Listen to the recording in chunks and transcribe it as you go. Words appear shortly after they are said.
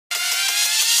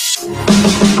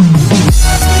Okay,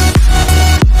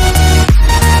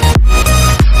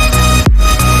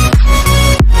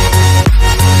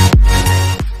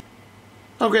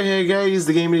 hey guys,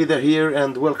 the Game Leader here,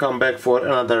 and welcome back for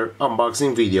another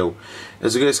unboxing video.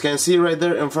 As you guys can see right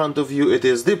there in front of you, it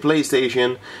is the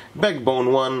PlayStation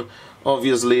Backbone 1,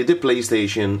 obviously the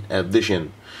PlayStation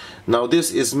Edition. Now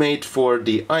this is made for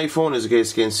the iPhone, as you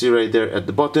guys can see right there at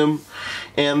the bottom.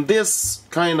 And this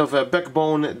kind of a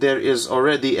backbone, there is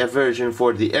already a version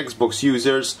for the Xbox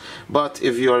users, but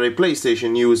if you are a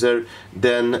PlayStation user,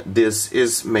 then this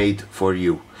is made for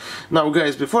you. Now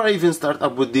guys, before I even start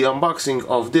up with the unboxing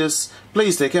of this,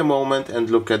 please take a moment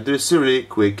and look at this really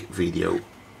quick video.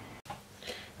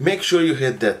 Make sure you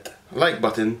hit that like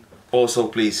button, also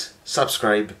please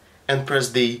subscribe and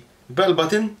press the bell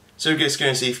button so you guys can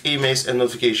receive emails and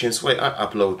notifications when I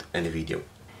upload any video.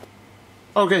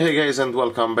 Okay, hey guys, and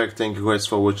welcome back. Thank you guys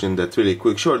for watching that really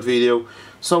quick short video.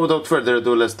 So without further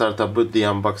ado, let's start up with the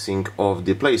unboxing of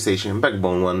the PlayStation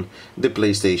Backbone 1, the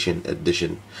PlayStation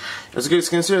Edition. As you guys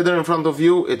can see there in front of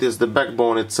you, it is the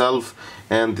backbone itself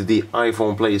and the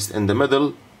iPhone placed in the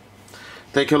middle.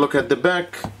 Take a look at the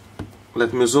back.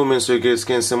 Let me zoom in so you guys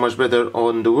can see much better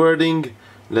on the wording.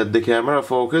 Let the camera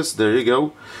focus, there you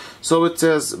go. So it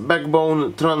says,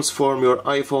 Backbone, transform your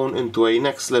iPhone into a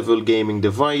next level gaming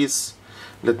device.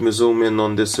 Let me zoom in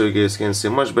on this so you guys can see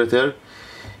much better.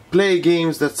 Play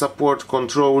games that support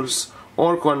controls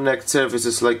or connect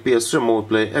services like PS Remote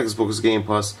Play, Xbox Game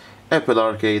Pass, Apple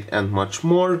Arcade and much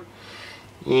more.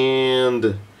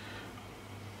 And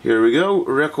here we go,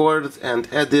 record and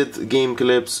edit game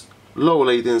clips, low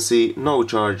latency, no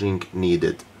charging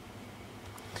needed.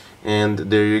 And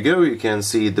there you go, you can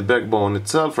see the backbone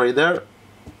itself right there.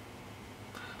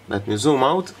 Let me zoom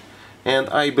out. And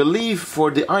I believe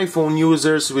for the iPhone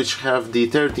users which have the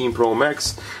 13 Pro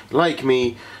Max, like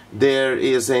me, there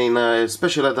is a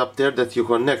special adapter that you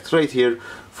connect right here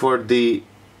for the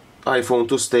iPhone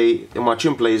to stay much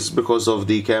in place because of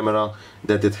the camera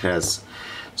that it has.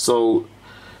 So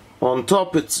on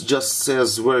top it just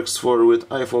says works for with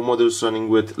iPhone models running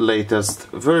with latest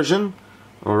version.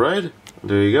 Alright,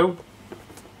 there you go.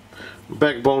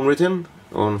 Backbone written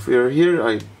on here.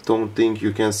 I don't think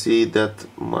you can see that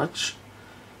much,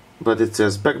 but it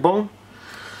says Backbone.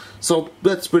 So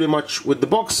that's pretty much with the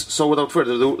box. So without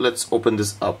further ado, let's open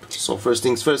this up. So first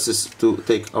things first is to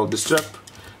take out the strap.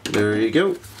 There you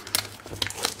go.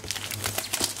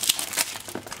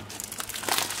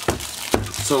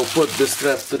 So put the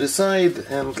strap to the side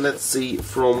and let's see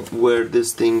from where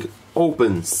this thing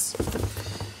opens.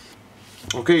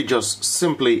 Okay, just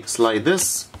simply slide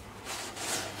this.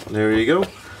 There you go.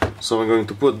 So I'm going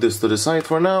to put this to the side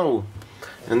for now.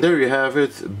 And there you have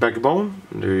it, backbone.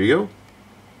 There you go.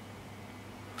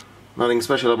 Nothing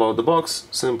special about the box,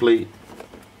 simply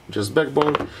just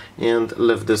backbone. And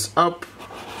lift this up.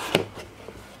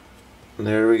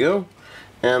 There we go.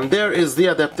 And there is the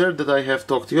adapter that I have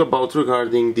talked to you about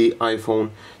regarding the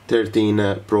iPhone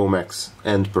 13 Pro Max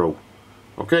and Pro.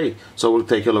 Okay, so we'll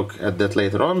take a look at that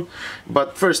later on.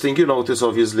 But first thing you notice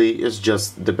obviously is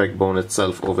just the backbone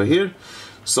itself over here.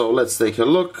 So let's take a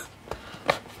look.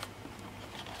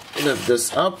 Lift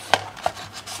this up.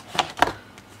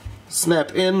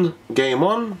 Snap in, game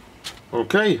on.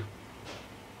 Okay.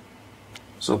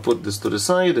 So put this to the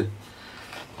side.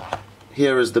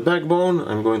 Here is the backbone.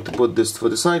 I'm going to put this to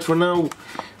the side for now.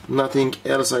 Nothing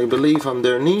else I believe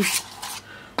underneath.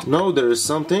 No, there is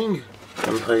something.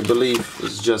 And I believe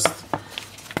it's just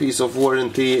a piece of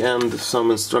warranty and some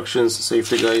instructions,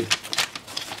 safety guide.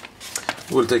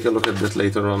 We'll take a look at that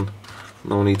later on.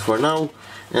 No need for now.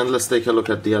 And let's take a look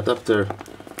at the adapter.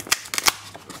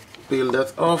 Peel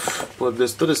that off, put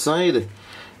this to the side,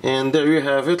 and there you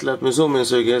have it. Let me zoom in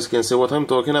so you guys can see what I'm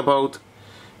talking about.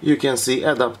 You can see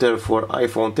adapter for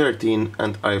iPhone 13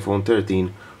 and iPhone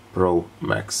 13 Pro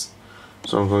Max.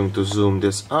 So I'm going to zoom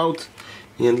this out.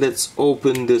 And let's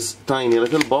open this tiny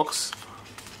little box.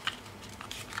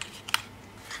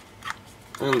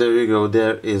 And there you go,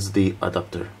 there is the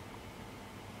adapter.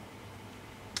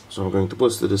 So I'm going to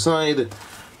put it to the side,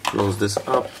 close this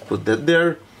up, put that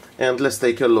there, and let's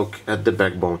take a look at the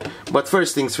backbone. But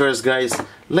first things first guys,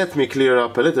 let me clear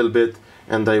up a little bit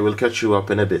and I will catch you up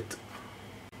in a bit.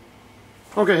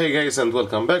 Okay, hey guys, and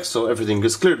welcome back. So everything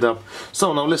is cleared up.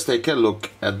 So now let's take a look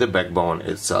at the backbone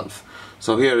itself.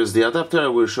 So here is the adapter. I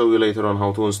will show you later on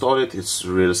how to install it. It's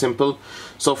really simple.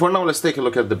 So for now, let's take a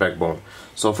look at the backbone.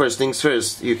 So first things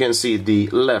first, you can see the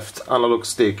left analog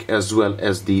stick as well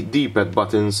as the D-pad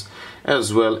buttons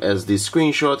as well as the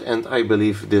screenshot, and I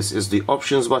believe this is the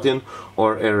options button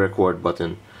or a record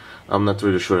button. I'm not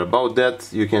really sure about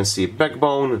that. You can see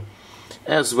backbone,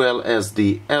 as well as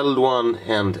the L1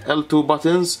 and L2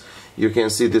 buttons. You can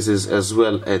see this is as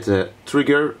well at a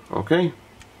trigger. Okay,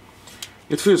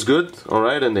 it feels good,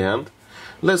 alright, in the hand.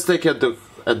 Let's take at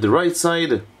the right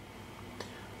side.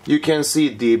 You can see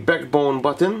the backbone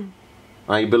button.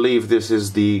 I believe this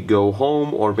is the go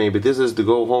home, or maybe this is the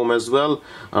go home as well.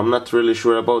 I'm not really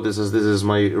sure about this, as this is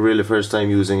my really first time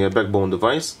using a backbone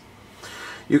device.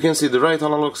 You can see the right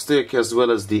analog stick as well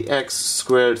as the X,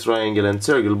 square, triangle and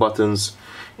circle buttons,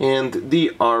 and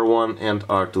the R1 and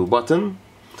R2 button,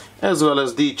 as well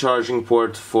as the charging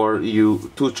port for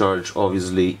you to charge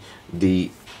obviously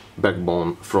the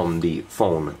backbone from the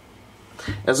phone.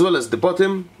 As well as the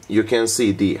bottom, you can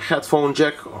see the headphone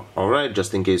jack, alright,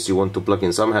 just in case you want to plug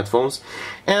in some headphones.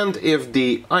 And if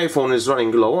the iPhone is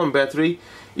running low on battery,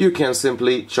 you can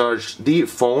simply charge the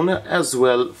phone as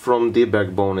well from the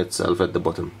backbone itself at the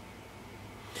bottom.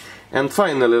 And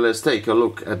finally, let's take a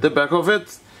look at the back of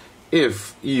it.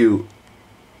 If you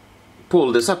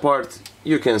pull this apart,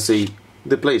 you can see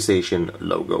the PlayStation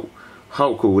logo.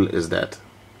 How cool is that?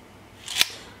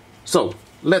 So,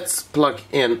 let's plug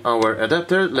in our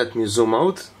adapter. Let me zoom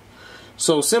out.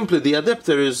 So simply the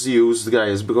adapter is used,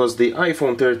 guys, because the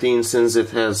iPhone 13, since it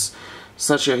has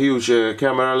such a huge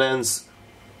camera lens,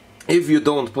 if you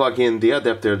don't plug in the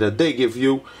adapter that they give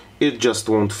you, it just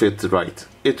won't fit right.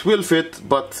 It will fit,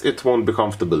 but it won't be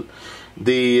comfortable.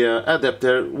 The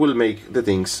adapter will make the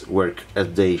things work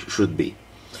as they should be.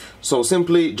 So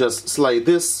simply just slide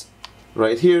this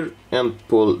right here and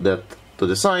pull that to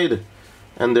the side.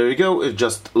 And there you go, it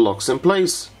just locks in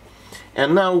place.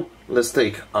 And now let's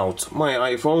take out my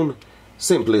iPhone,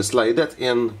 simply slide that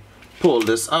in, pull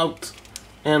this out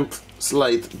and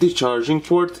slide the charging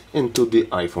port into the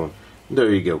iPhone.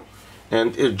 There you go.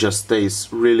 And it just stays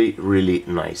really, really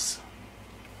nice.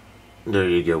 There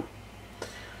you go.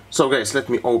 So guys, let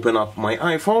me open up my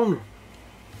iPhone.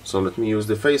 So let me use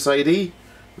the Face ID.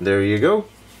 There you go.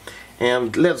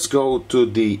 And let's go to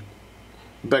the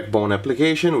backbone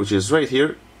application, which is right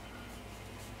here.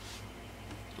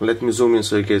 Let me zoom in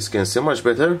so you guys can see much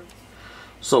better.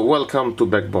 So welcome to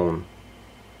backbone.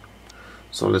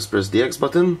 So let's press the X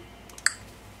button.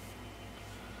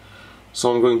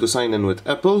 So I'm going to sign in with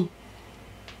Apple.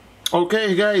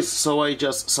 Okay guys, so I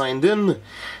just signed in.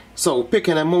 So pick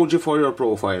an emoji for your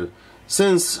profile.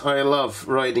 Since I love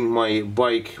riding my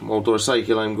bike,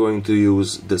 motorcycle, I'm going to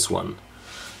use this one.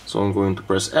 So I'm going to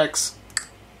press X.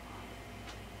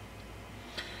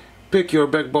 Pick your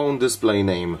backbone display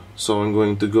name. So I'm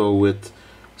going to go with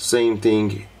same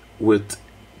thing with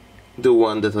the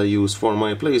one that I use for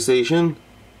my PlayStation.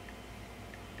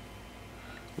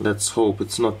 Let's hope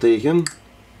it's not taken.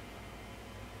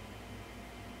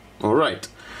 Alright.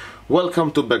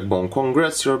 Welcome to Backbone.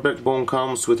 Congrats, your Backbone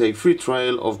comes with a free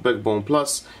trial of Backbone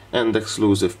Plus and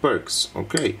exclusive perks.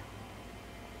 Okay.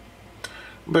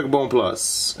 Backbone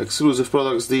Plus. Exclusive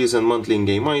products, these and monthly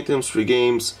in-game items, free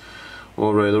games.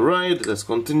 Alright, let's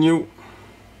continue.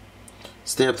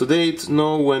 Stay up to date,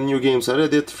 know when new games are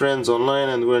added, friends online,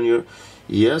 and when you're...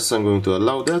 Yes, I'm going to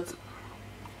allow that.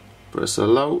 Press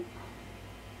allow.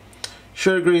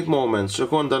 Share great moments,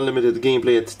 record unlimited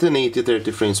gameplay at 1080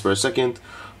 30 frames per second.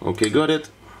 Okay, got it.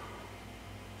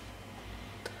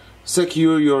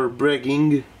 Secure your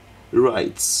bragging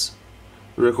rights.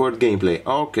 Record gameplay.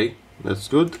 Okay, that's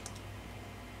good.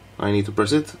 I need to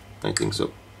press it? I think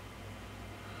so.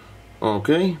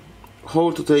 Okay,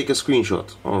 hold to take a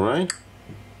screenshot. Alright,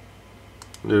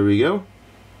 there we go.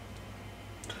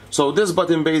 So this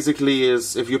button basically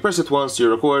is, if you press it once you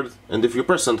record, and if you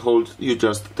press and hold you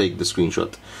just take the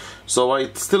screenshot. So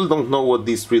I still don't know what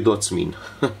these three dots mean.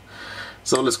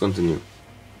 So let's continue.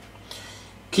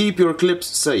 Keep your clips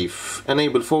safe.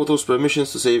 Enable photos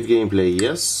permissions to save gameplay.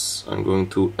 Yes, I'm going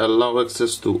to allow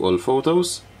access to all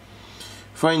photos.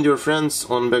 Find your friends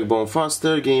on Backbone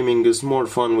faster. Gaming is more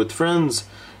fun with friends.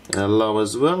 Allow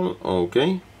as well.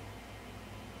 Okay.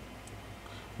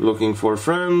 Looking for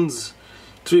friends.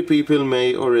 3 people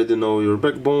may already know your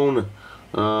Backbone.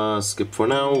 Skip for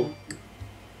now.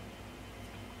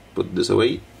 Put this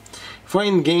away.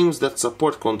 Find games that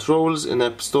support controls in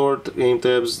App Store game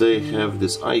tabs. They have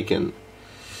this icon.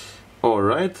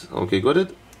 Alright. Okay, got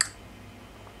it.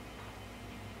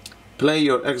 Play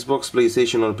your Xbox,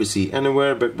 PlayStation or PC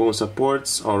anywhere. Backbone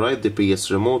supports, alright, the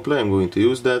PS Remote Play, I'm going to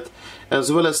use that.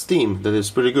 As well as Steam, that is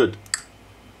pretty good.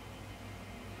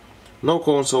 No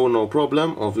console, no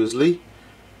problem, obviously.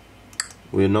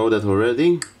 We know that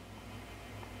already.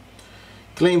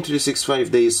 Claim 365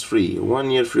 days free.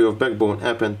 1 year free of Backbone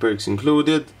app and perks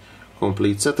included.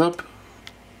 Complete setup.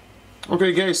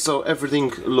 Okay guys, so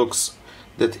everything looks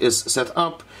that is set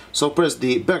up. So press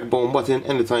the backbone button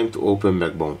anytime to open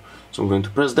backbone. So I'm going to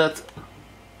press that,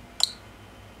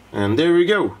 and there we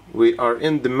go. We are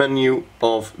in the menu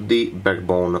of the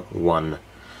Backbone 1.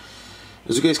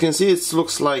 As you guys can see, it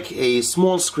looks like a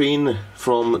small screen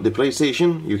from the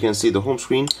PlayStation. You can see the home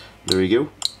screen. There you go.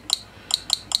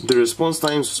 The response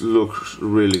times look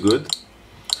really good.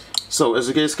 So as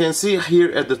you guys can see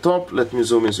here at the top, let me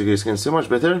zoom in so you guys can see much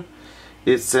better.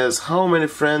 It says how many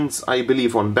friends I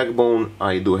believe on Backbone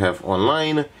I do have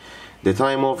online, the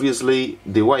time obviously,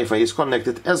 the Wi-Fi is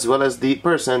connected, as well as the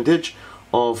percentage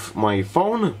of my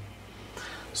phone.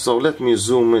 So let me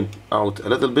zoom it out a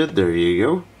little bit. There you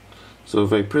go. So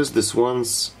if I press this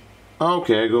once,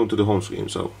 okay, I go into the home screen,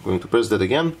 so I'm going to press that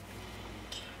again.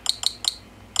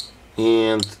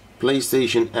 And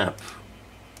PlayStation app.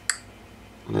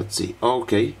 Let's see,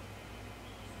 okay.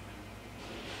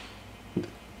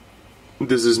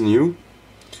 This is new.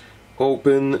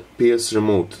 Open PS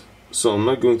remote. So I'm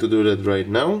not going to do that right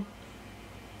now.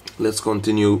 Let's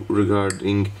continue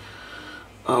regarding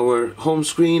our home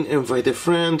screen. Invite a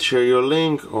friend, share your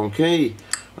link, okay.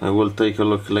 I will take a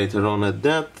look later on at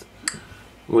that.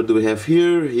 What do we have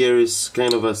here? Here is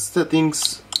kind of a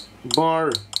settings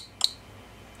bar.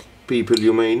 People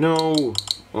you may know.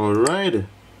 Alright.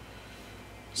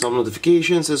 Some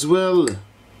notifications as well.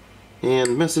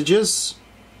 And messages.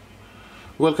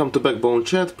 Welcome to Backbone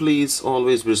chat. Please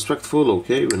always be respectful.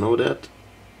 Okay, we know that.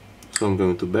 So I'm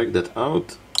going to back that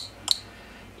out.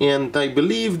 And I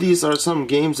believe these are some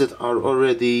games that are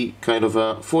already kind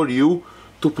of for you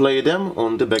to play them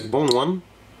on the Backbone 1.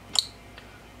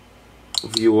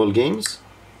 View all games.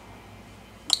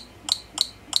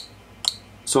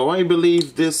 So I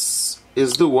believe this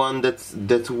is the one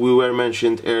that we were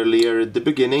mentioned earlier at the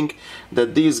beginning,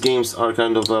 that these games are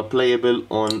kind of playable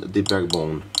on the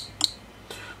Backbone.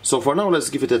 So for now, let's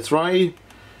give it a try.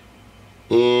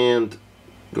 And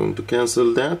going to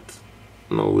cancel that.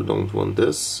 No, we don't want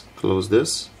this. Close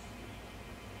this.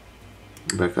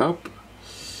 Back up.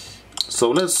 So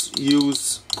let's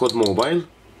use Code Mobile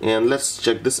and let's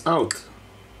check this out.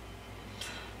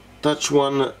 Touch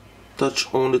one,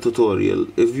 touch only tutorial.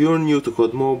 If you're new to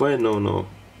Code Mobile, no.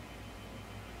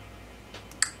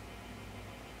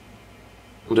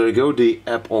 There you go, the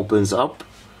app opens up.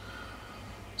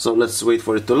 So let's wait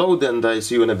for it to load and I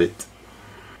see you in a bit.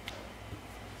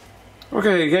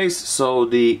 Okay guys, so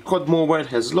the Code Mobile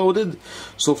has loaded.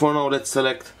 So for now, let's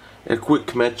select a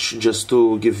quick match just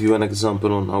to give you an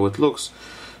example on how it looks.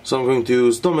 So I'm going to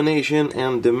use domination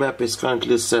and the map is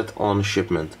currently set on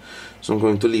shipment. So I'm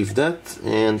going to leave that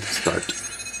and start.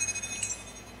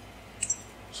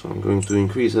 So I'm going to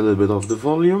increase a little bit of the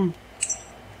volume.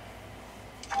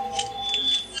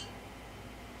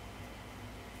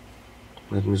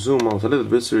 Let me zoom out a little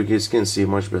bit so you guys can see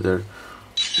much better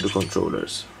the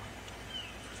controllers.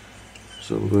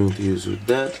 So I'm going to use with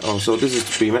that. Oh, so this is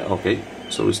the pre-map. Okay,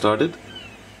 so we started.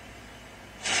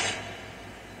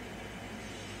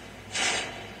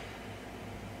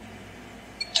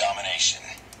 Domination.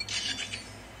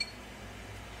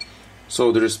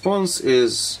 So the response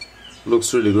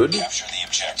looks really good. Capture the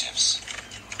objectives.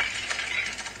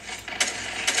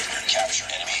 Capture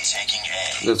enemy taking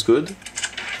A. That's good.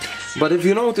 But if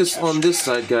you notice on this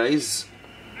side, guys,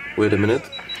 wait a minute.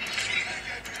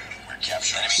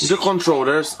 The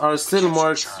controllers are still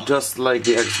marked just like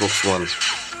the Xbox One.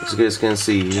 As you guys can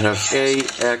see, you have A,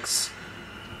 X.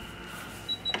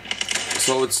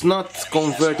 So it's not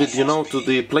converted, you know, to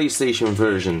the PlayStation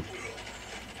version.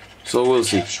 So we'll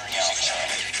see.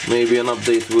 Maybe an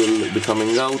update will be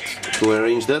coming out to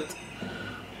arrange that.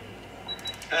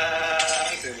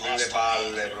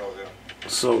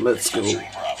 So let's go.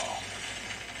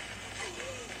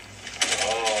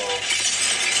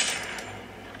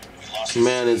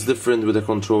 Man, it's different with the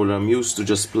controller. I'm used to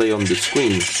just play on the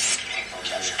screen.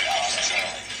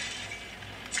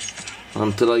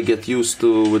 Until I get used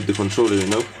to with the controller, you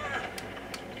know.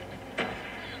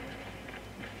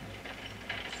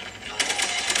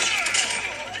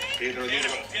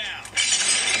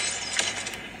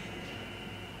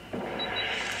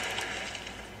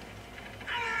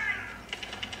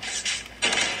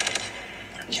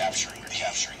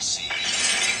 Capturing C.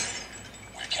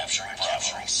 We're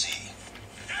capturing C.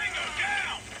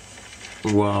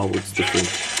 Wow, it's different.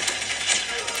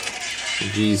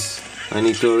 Jeez, I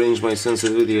need to arrange my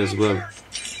sensitivity as well.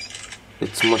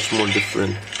 It's much more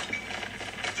different.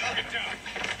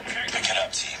 Pick it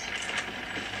up, team.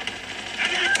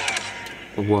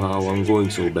 Wow, I'm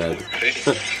going so bad. We've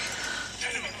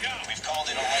called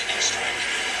in a lightning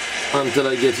strike. Until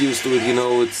I get used to it, you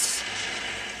know, it's...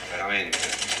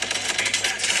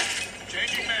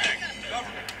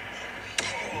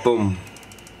 Boom.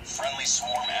 Friendly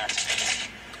swarm activated.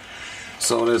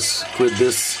 So let's quit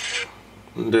this.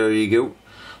 There you go.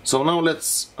 So now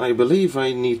let's, I believe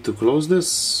I need to close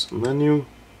this menu.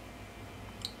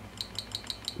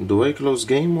 Do I close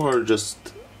game or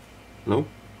just, no?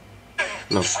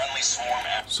 No. Friendly swarm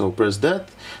So press that.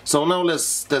 So now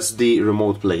let's test the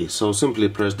remote play. So simply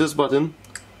press this button.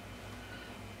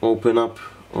 Open up,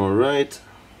 alright.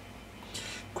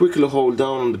 Quickly hold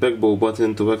down the backbone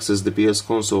button to access the PS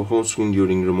console home screen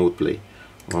during remote play.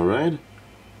 Alright.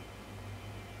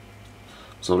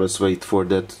 So let's wait for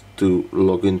that to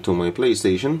log into my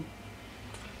PlayStation.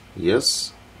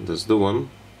 Yes, that's the one.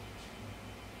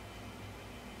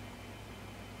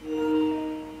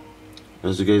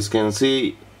 As you guys can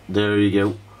see, there you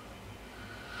go.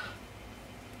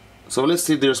 So let's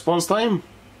see the response time.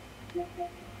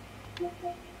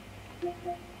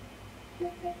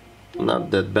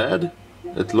 Not that bad,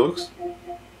 it looks.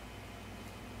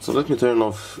 So let me turn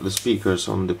off the speakers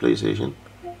on the PlayStation.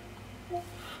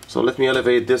 So let me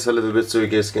elevate this a little bit so you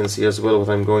guys can see as well what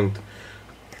I'm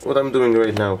doing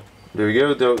right now. There we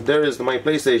go. There is my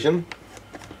PlayStation.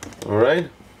 All right,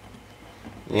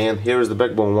 and here is the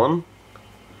backbone one.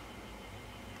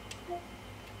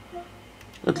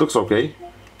 It looks okay.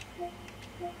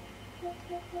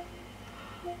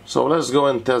 So let's go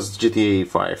and test GTA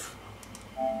 5.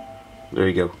 There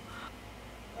you go.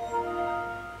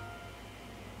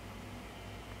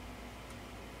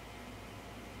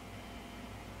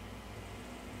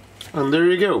 And there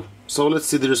you go. So let's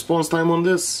see the response time on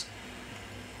this.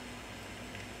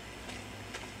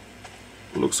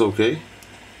 Looks okay.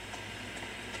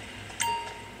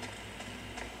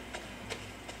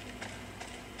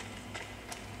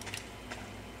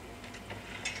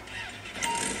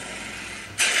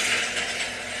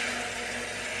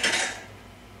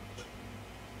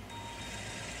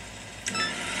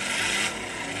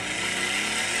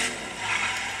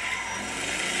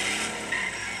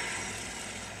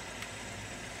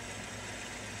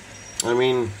 I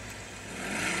mean,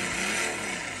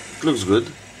 it looks good.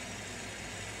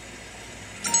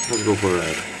 Let's go for a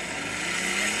ride.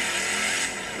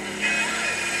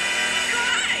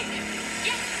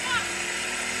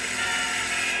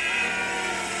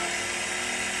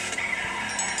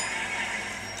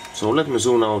 So let me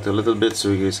zoom out a little bit so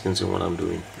you guys can see what I'm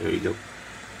doing. There you go.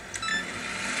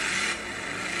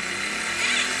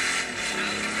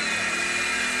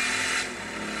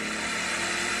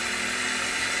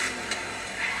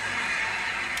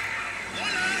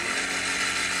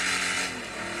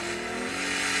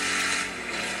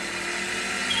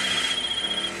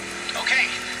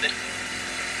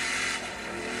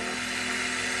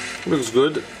 Looks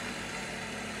good.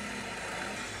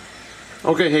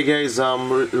 Okay, hey guys,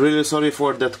 I'm really sorry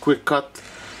for that quick cut,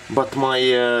 but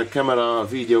my camera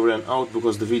video ran out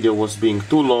because the video was being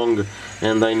too long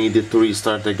and I needed to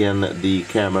restart again the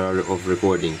camera of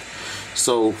recording.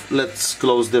 So let's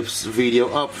close this video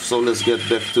up. So let's get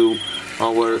back to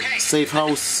our safe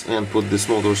house and put this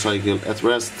motorcycle at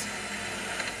rest.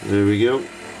 There we go.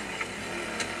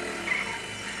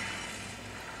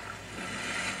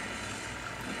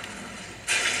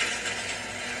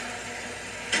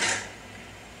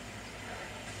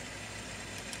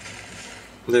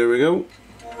 There we go.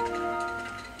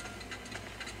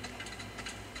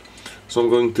 So I'm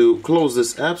going to close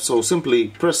this app, so simply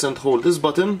press and hold this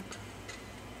button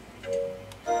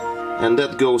and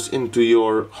that goes into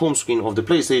your home screen of the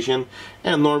PlayStation,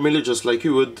 and normally just like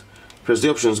you would press the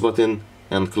options button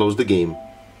and close the game.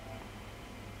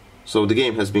 So the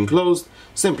game has been closed,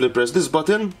 simply press this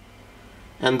button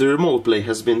and the remote play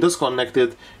has been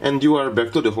disconnected and you are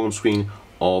back to the home screen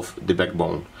of the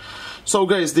backbone. So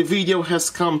guys, the video has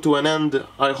come to an end.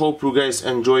 I hope you guys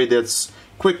enjoyed this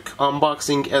quick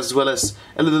unboxing as well as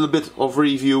a little bit of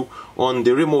review on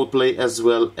the remote play as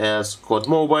well as COD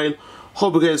Mobile.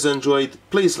 Hope you guys enjoyed.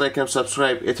 Please like and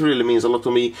subscribe, it really means a lot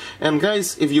to me. And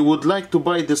guys, if you would like to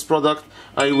buy this product,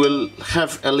 I will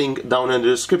have a link down in the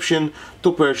description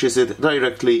to purchase it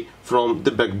directly from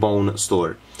the Backbone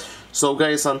store. So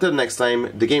guys, until next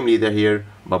time, the Game Leader here.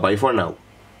 Bye bye for now.